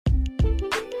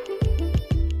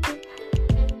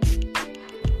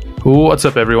What's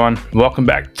up, everyone? Welcome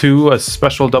back to a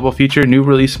special double feature New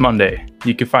Release Monday.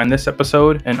 You can find this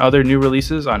episode and other new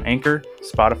releases on Anchor,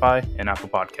 Spotify, and Apple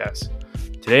Podcasts.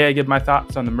 Today I give my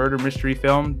thoughts on the murder mystery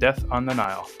film Death on the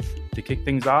Nile. To kick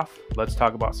things off, let's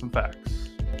talk about some facts.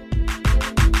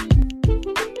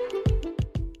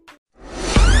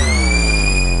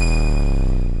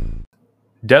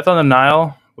 Death on the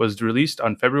Nile was released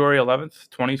on February 11th,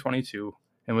 2022,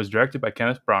 and was directed by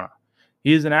Kenneth Branagh.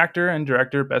 He is an actor and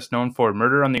director best known for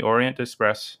Murder on the Orient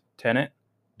Express, Tenet,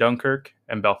 Dunkirk,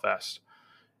 and Belfast.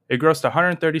 It grossed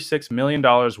 $136 million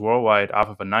worldwide off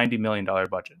of a $90 million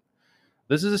budget.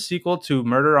 This is a sequel to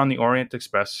Murder on the Orient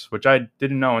Express, which I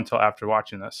didn't know until after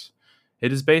watching this.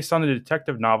 It is based on the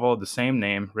detective novel of the same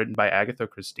name written by Agatha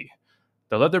Christie.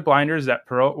 The leather blinders that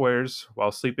Perrault wears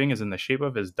while sleeping is in the shape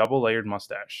of his double-layered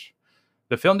mustache.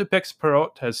 The film depicts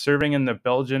Perrault as serving in the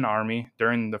Belgian army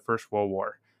during the First World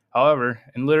War. However,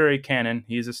 in literary canon,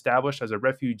 he is established as a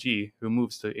refugee who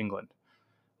moves to England.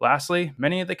 Lastly,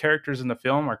 many of the characters in the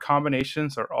film are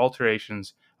combinations or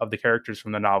alterations of the characters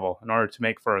from the novel in order to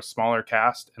make for a smaller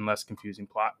cast and less confusing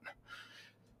plot.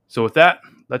 So with that,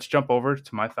 let's jump over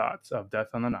to my thoughts of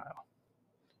Death on the Nile.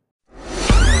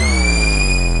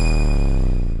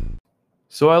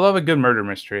 So I love a good murder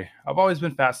mystery. I've always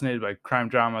been fascinated by crime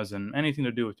dramas and anything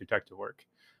to do with detective work.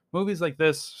 Movies like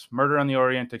this, Murder on the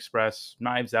Orient Express,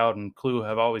 Knives Out, and Clue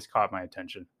have always caught my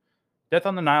attention. Death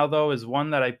on the Nile, though, is one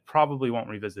that I probably won't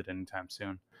revisit anytime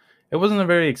soon. It wasn't a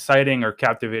very exciting or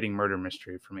captivating murder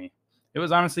mystery for me. It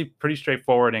was honestly pretty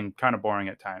straightforward and kind of boring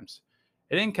at times.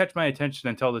 It didn't catch my attention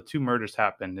until the two murders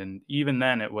happened, and even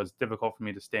then it was difficult for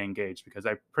me to stay engaged because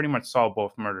I pretty much saw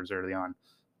both murders early on.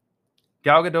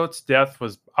 Gal Gadot's death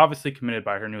was obviously committed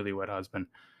by her newlywed husband.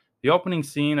 The opening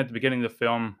scene at the beginning of the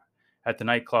film at the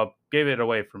nightclub gave it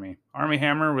away for me. Armie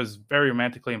Hammer was very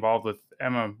romantically involved with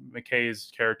Emma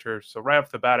McKay's character, so right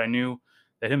off the bat I knew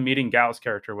that him meeting Gal's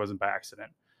character wasn't by accident.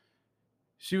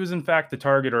 She was in fact the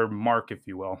target, or mark if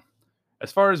you will.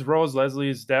 As far as Rose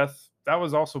Leslie's death, that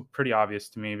was also pretty obvious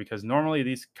to me because normally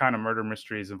these kind of murder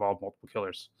mysteries involve multiple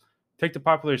killers. Take the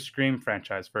popular Scream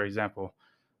franchise, for example.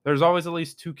 There's always at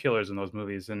least two killers in those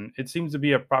movies, and it seems to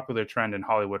be a popular trend in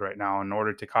Hollywood right now in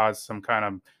order to cause some kind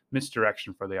of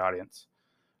misdirection for the audience.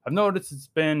 I've noticed it's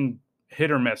been hit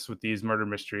or miss with these murder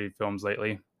mystery films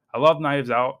lately. I love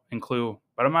Knives Out and Clue,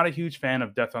 but I'm not a huge fan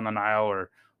of Death on the Nile or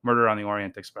Murder on the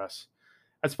Orient Express.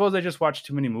 I suppose I just watch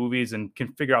too many movies and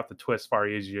can figure out the twist far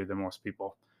easier than most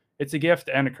people. It's a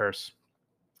gift and a curse.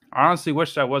 I honestly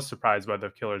wished I was surprised by the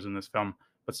killers in this film,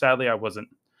 but sadly I wasn't.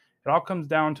 It all comes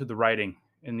down to the writing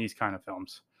in these kind of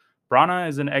films. Branagh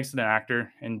is an excellent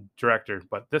actor and director,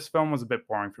 but this film was a bit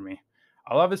boring for me.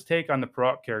 I love his take on the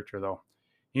Perrault character, though.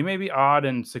 He may be odd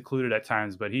and secluded at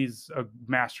times, but he's a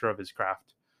master of his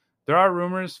craft. There are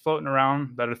rumors floating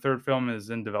around that a third film is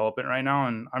in development right now,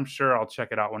 and I'm sure I'll check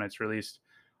it out when it's released.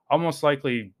 I'll most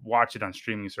likely watch it on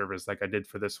streaming service like I did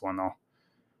for this one, though.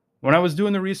 When I was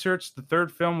doing the research, the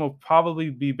third film will probably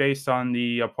be based on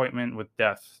the Appointment with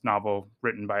Death novel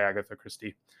written by Agatha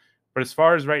Christie. But as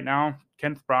far as right now,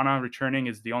 Kenneth Branagh returning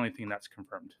is the only thing that's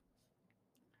confirmed.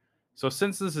 So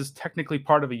since this is technically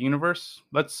part of a universe,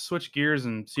 let's switch gears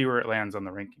and see where it lands on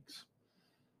the rankings.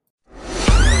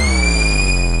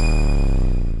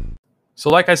 So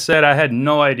like I said, I had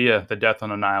no idea that Death on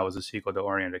the Nile was a sequel to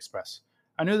Orient Express.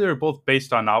 I knew they were both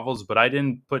based on novels, but I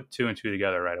didn't put two and two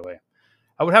together right away.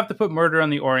 I would have to put Murder on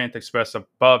the Orient Express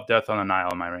above Death on the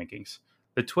Nile in my rankings.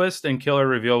 The twist and killer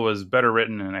reveal was better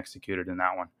written and executed in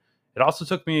that one. It also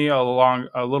took me a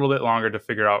little bit longer to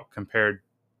figure out compared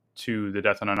to the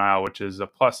Death on the Nile, which is a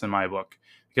plus in my book.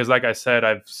 Because like I said,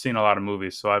 I've seen a lot of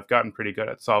movies, so I've gotten pretty good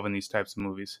at solving these types of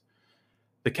movies.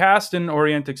 The cast in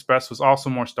Orient Express was also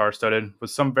more star-studded, with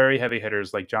some very heavy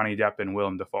hitters like Johnny Depp and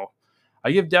Willem Dafoe.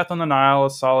 I give Death on the Nile a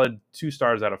solid 2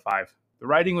 stars out of 5. The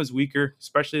writing was weaker,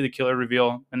 especially the killer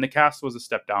reveal, and the cast was a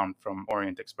step down from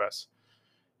Orient Express.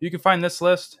 You can find this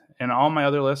list and all my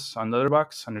other lists on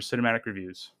Letterboxd under Cinematic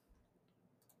Reviews.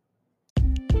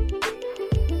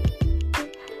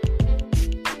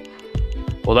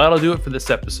 Well, that'll do it for this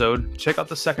episode. Check out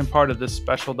the second part of this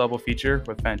special double feature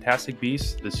with Fantastic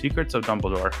Beasts: The Secrets of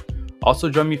Dumbledore. Also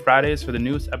join me Fridays for the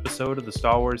newest episode of the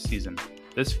Star Wars season.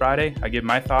 This Friday, I give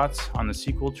my thoughts on the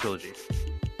sequel trilogy.